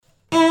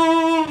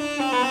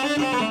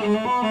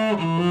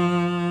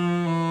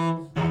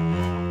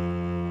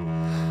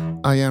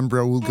I am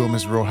Raul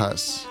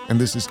Gomez-Rojas,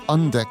 and this is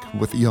On Deck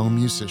with Young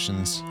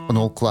Musicians on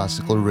All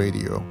Classical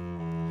Radio,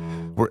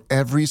 where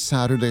every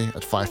Saturday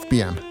at 5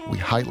 p.m. we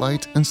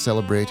highlight and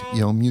celebrate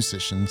young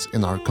musicians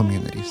in our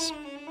communities.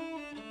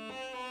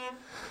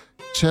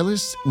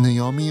 Cellist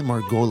Naomi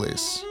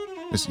Margolis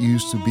is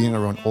used to being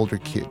around older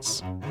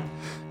kids.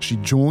 She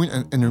joined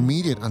an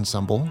intermediate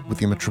ensemble with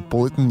the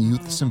Metropolitan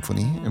Youth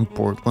Symphony in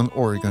Portland,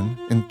 Oregon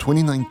in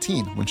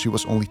 2019 when she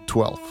was only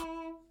 12.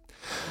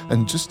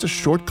 And just a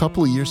short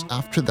couple of years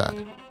after that,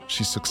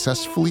 she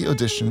successfully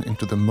auditioned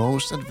into the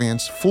most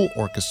advanced full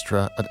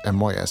orchestra at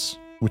MYS,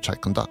 which I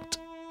conduct.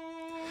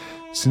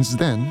 Since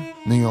then,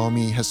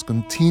 Naomi has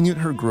continued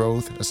her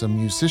growth as a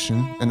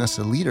musician and as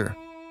a leader.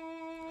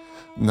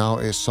 Now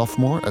a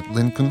sophomore at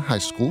Lincoln High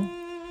School,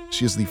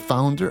 she is the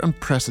founder and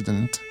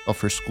president of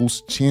her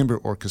school's chamber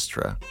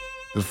orchestra,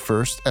 the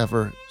first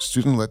ever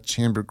student-led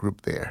chamber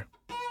group there.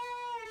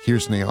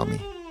 Here's Naomi.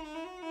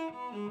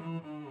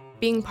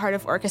 Being part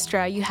of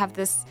orchestra, you have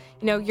this,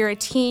 you're a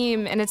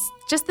team, and it's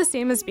just the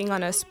same as being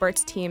on a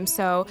sports team.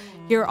 So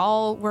you're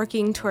all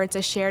working towards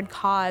a shared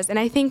cause. And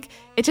I think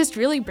it just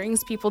really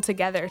brings people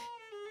together.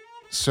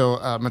 So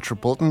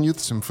Metropolitan Youth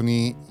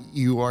Symphony,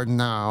 you are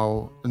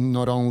now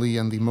not only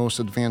in the most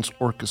advanced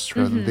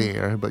orchestra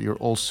there, but you're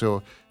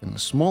also in a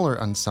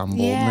smaller ensemble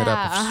made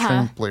up of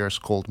string players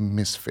called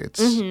Misfits.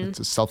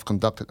 It's a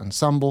self-conducted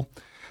ensemble.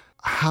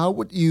 How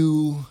would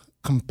you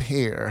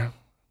compare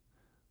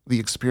the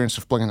experience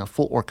of playing in a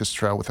full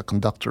orchestra with a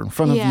conductor in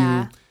front of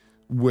you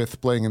with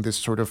playing in this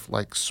sort of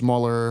like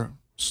smaller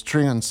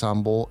string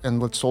ensemble?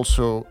 And let's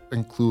also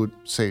include,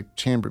 say,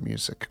 chamber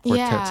music,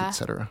 quartets,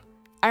 etc.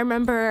 I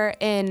remember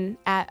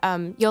at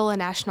Yola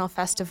National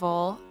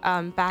Festival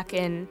back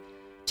in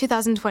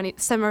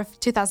summer of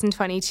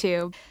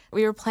 2022,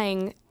 we were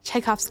playing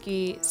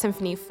Tchaikovsky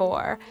Symphony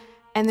 4,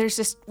 and there's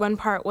just one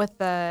part with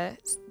a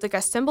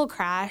cymbal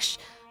crash,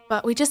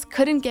 but we just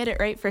couldn't get it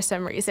right for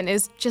some reason. It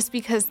was just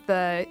because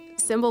the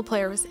cymbal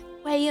player was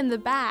way in the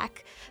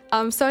back.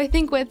 So I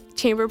think with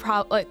chamber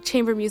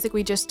music,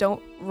 we just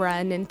don't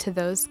run into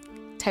those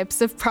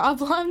types of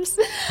problems.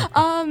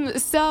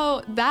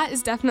 So that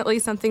is definitely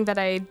something that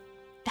I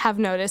have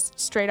noticed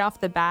straight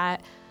off the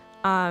bat.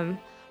 But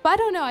I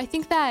don't know. I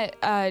think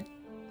that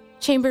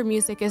chamber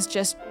music is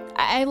just,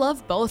 I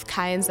love both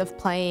kinds of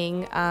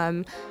playing.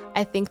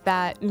 I think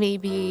that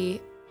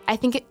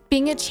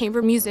being a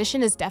chamber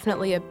musician is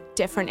definitely a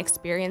different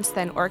experience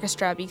than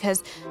orchestra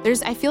because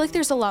I feel like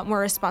there's a lot more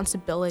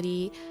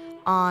responsibility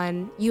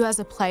on you as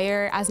a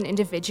player, as an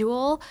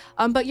individual,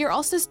 but you're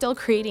also still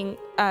creating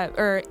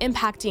or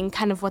impacting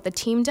kind of what the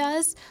team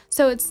does.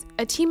 So it's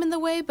a team in the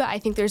way, but I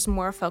think there's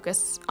more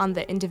focus on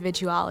the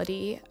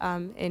individuality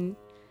in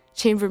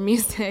chamber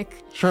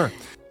music. Sure.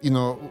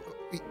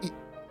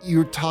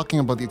 You're talking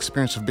about the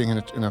experience of being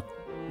in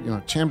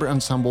a chamber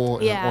ensemble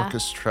and an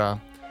orchestra.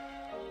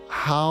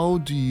 How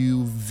do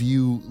you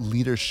view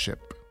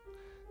leadership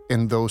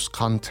in those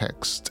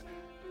contexts?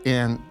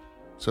 And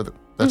so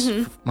that's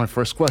my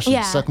first question.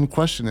 Yeah. Second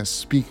question is,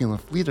 speaking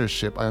of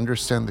leadership, I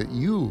understand that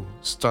you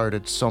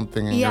started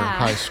something in your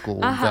high school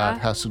that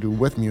has to do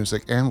with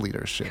music and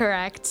leadership.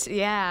 Correct.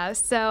 Yeah.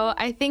 So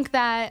I think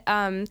that,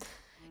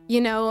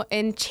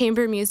 in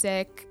chamber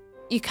music,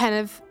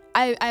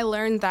 I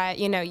learned that,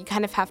 you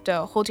kind of have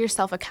to hold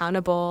yourself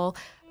accountable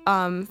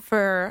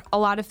for a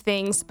lot of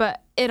things,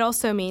 but it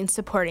also means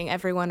supporting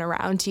everyone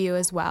around you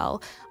as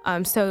well.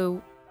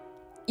 So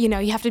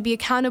you have to be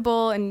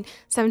accountable, and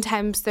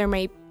sometimes there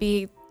might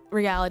be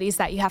realities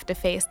that you have to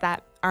face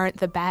that aren't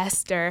the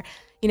best, or,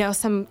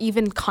 some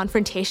even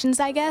confrontations,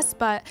 I guess.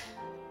 But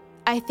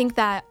I think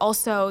that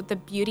also the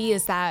beauty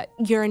is that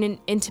you're in an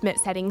intimate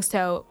setting,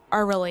 so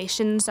our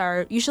relations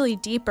are usually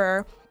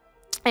deeper.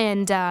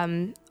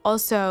 And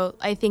also,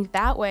 I think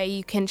that way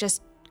you can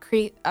just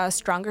create a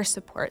stronger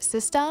support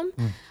system.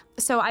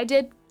 So I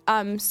did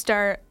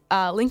start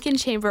Lincoln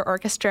Chamber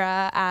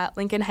Orchestra at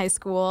Lincoln High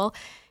School.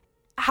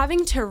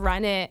 Having to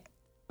run it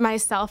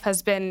myself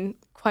has been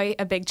quite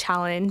a big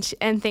challenge,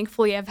 and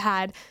thankfully I've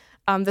had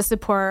the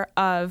support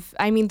of,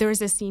 there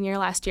was a senior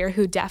last year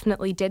who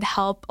definitely did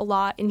help a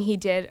lot, and he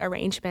did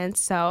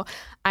arrangements, so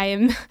I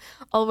am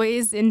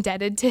always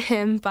indebted to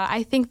him. But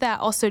I think that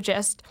also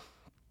just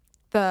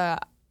the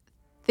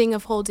thing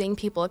of holding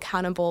people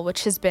accountable,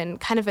 which has been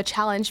kind of a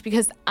challenge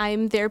because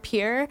I'm their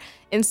peer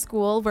in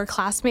school. We're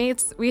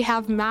classmates. We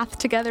have math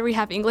together. We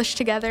have English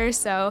together.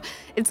 So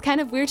it's kind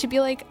of weird to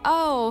be like,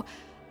 I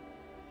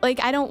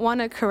don't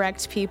want to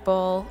correct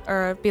people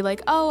or be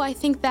like, I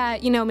think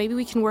that, maybe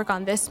we can work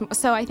on this.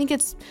 So I think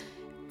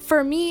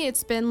for me,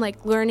 it's been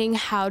like learning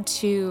how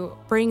to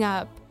bring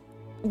up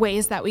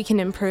ways that we can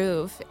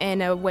improve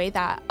in a way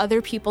that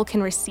other people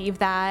can receive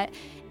that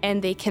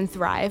and they can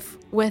thrive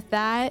with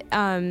that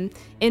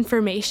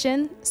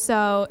information.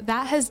 So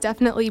that has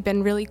definitely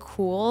been really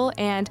cool.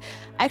 And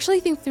I actually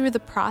think through the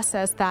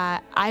process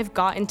that I've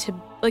gotten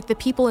to, the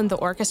people in the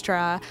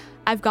orchestra,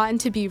 I've gotten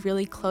to be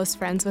really close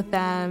friends with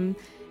them.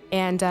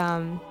 And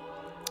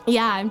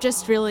Yeah, I'm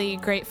just really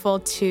grateful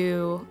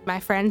to my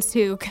friends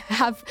who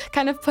have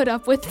kind of put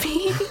up with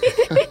me.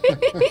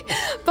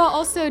 But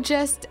also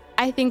just,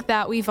 I think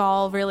that we've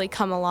all really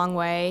come a long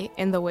way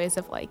in the ways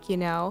of like,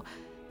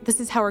 this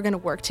is how we're going to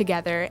work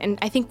together. And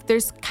I think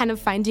there's kind of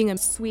finding a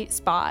sweet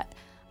spot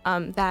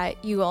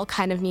that you all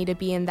kind of need to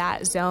be in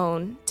that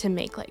zone to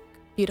make like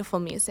beautiful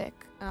music.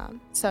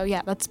 So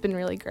yeah, that's been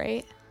really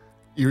great.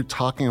 You're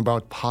talking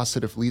about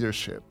positive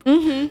leadership,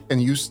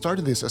 and you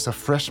started this as a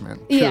freshman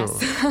too,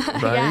 yes.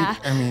 right? Yeah.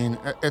 I mean,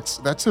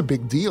 that's a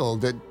big deal.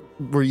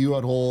 Were you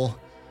at all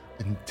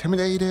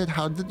intimidated?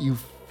 How did you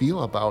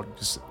feel about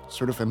just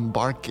sort of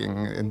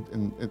embarking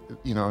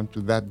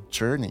into that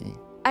journey?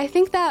 I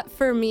think that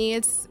for me,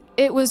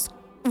 it was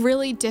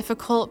really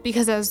difficult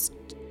because I was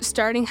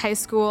starting high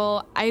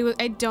school. I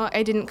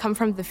didn't come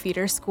from the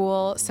feeder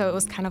school, so it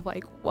was kind of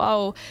like,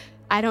 whoa,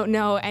 I don't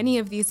know any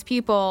of these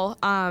people.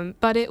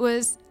 But it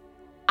was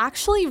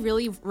actually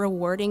really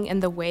rewarding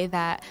in the way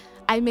that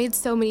I made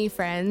so many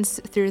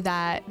friends through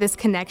this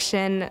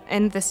connection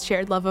and this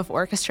shared love of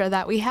orchestra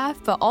that we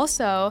have. But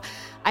also,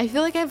 I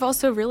feel like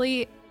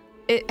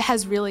it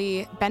has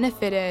really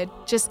benefited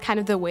just kind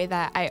of the way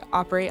that I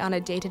operate on a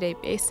day-to-day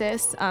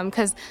basis,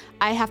 because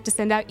I have to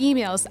send out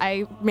emails,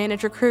 I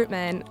manage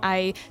recruitment,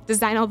 I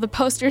design all the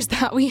posters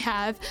that we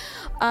have.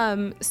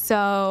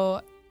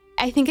 So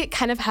I think it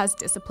kind of has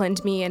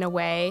disciplined me in a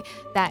way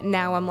that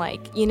now I'm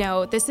like,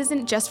 this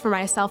isn't just for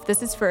myself,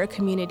 this is for a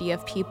community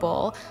of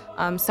people.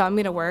 So I'm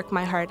going to work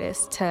my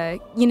hardest to,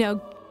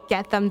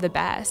 get them the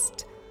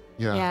best.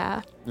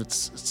 Yeah.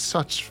 It's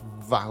such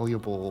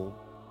valuable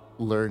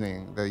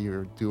learning that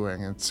you're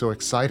doing. It's so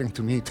exciting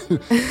to me to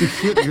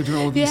hear that you're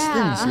doing all these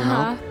things,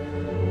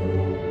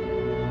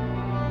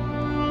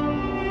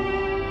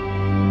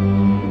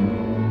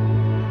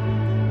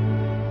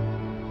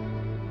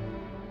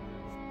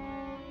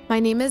 My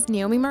name is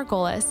Naomi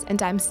Margolis,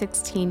 and I'm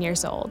 16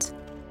 years old.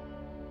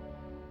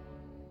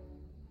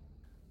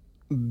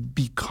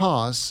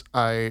 Because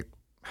I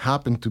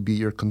happen to be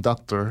your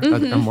conductor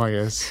at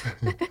MYS,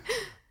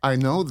 I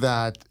know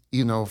that,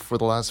 for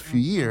the last few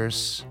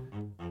years,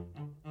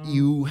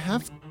 you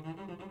have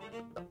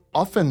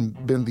often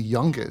been the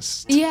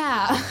youngest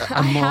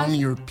among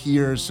your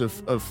peers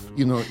of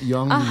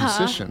young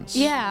musicians.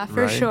 Yeah,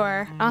 for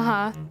sure.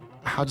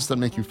 How does that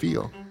make you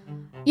feel?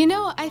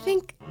 I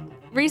think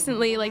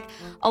recently, like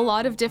a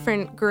lot of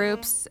different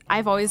groups,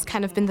 I've always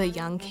kind of been the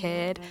young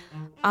kid.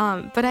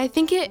 But I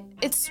think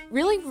it's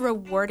really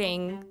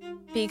rewarding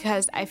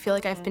because I feel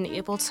like I've been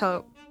able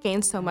to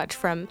gain so much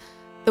from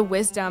the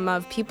wisdom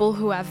of people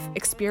who have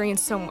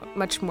experienced so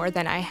much more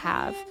than I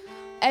have.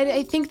 And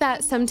I think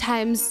that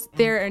sometimes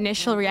their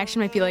initial reaction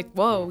might be like,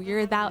 whoa,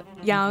 you're that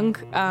young.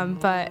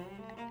 But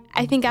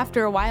I think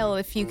after a while,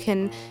 if you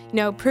can,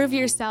 prove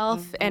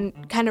yourself and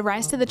kind of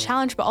rise to the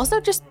challenge, but also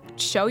just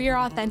show your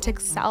authentic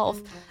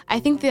self, I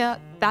think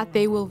that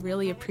they will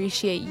really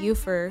appreciate you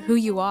for who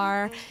you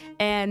are.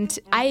 And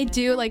I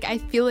feel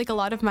like a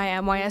lot of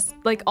my MYS,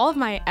 like all of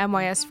my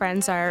MYS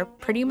friends are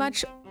pretty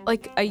much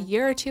like a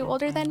year or two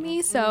older than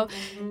me. So,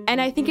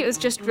 and I think it was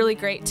just really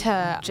great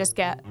to just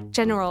get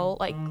general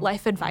like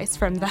life advice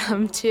from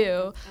them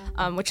too,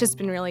 which has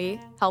been really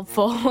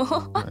helpful.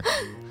 Right.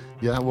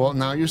 Yeah, well,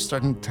 now you're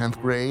starting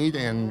 10th grade,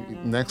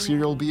 and next year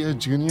you'll be a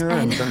junior,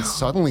 and then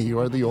suddenly you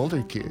are the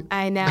older kid.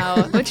 I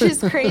know, which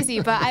is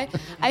crazy, but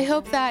I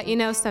hope that,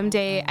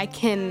 someday I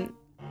can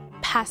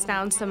pass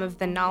down some of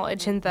the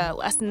knowledge and the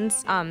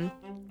lessons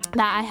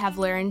that I have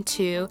learned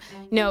to,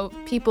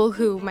 people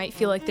who might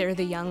feel like they're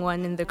the young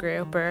one in the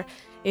group, or,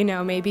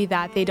 maybe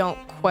that they don't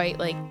quite,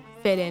 like,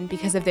 fit in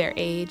because of their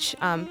age.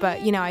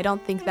 But, I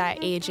don't think that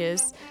age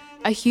is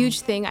a huge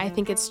thing. I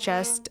think it's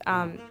just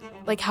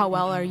like how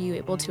well are you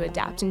able to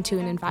adapt into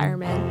an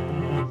environment.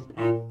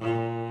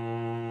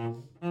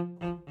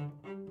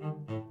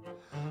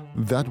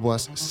 That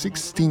was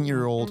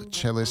 16-year-old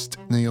cellist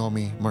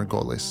Naomi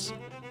Margolis.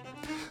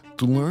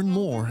 To learn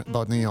more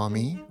about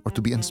Naomi or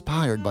to be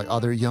inspired by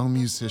other young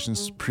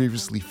musicians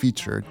previously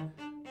featured,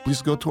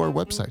 please go to our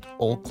website,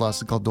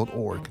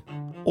 allclassical.org,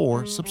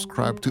 or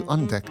subscribe to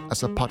On Deck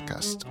as a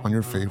podcast on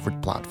your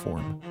favorite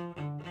platform.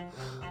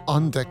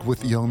 On Deck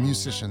with Young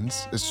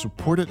Musicians is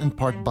supported in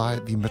part by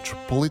the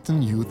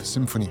Metropolitan Youth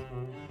Symphony,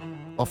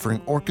 offering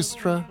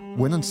orchestra,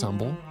 wind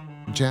ensemble,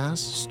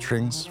 jazz,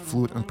 strings,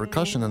 flute, and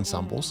percussion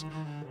ensembles,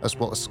 as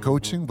well as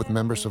coaching with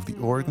members of the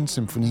Oregon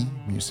Symphony,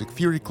 music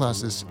theory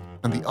classes,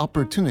 and the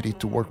opportunity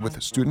to work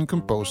with student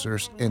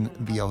composers in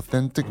the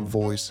Authentic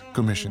Voice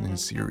Commissioning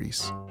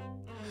Series.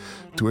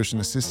 Tuition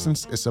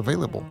assistance is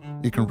available.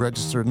 You can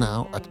register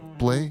now at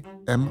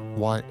playmys.org.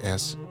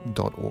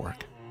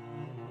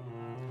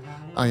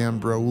 I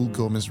am Raul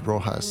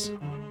Gomez-Rojas.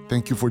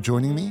 Thank you for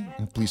joining me,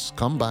 and please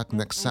come back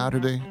next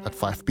Saturday at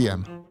 5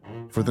 p.m.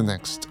 for the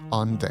next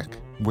On Deck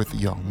with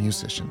Young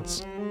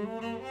Musicians.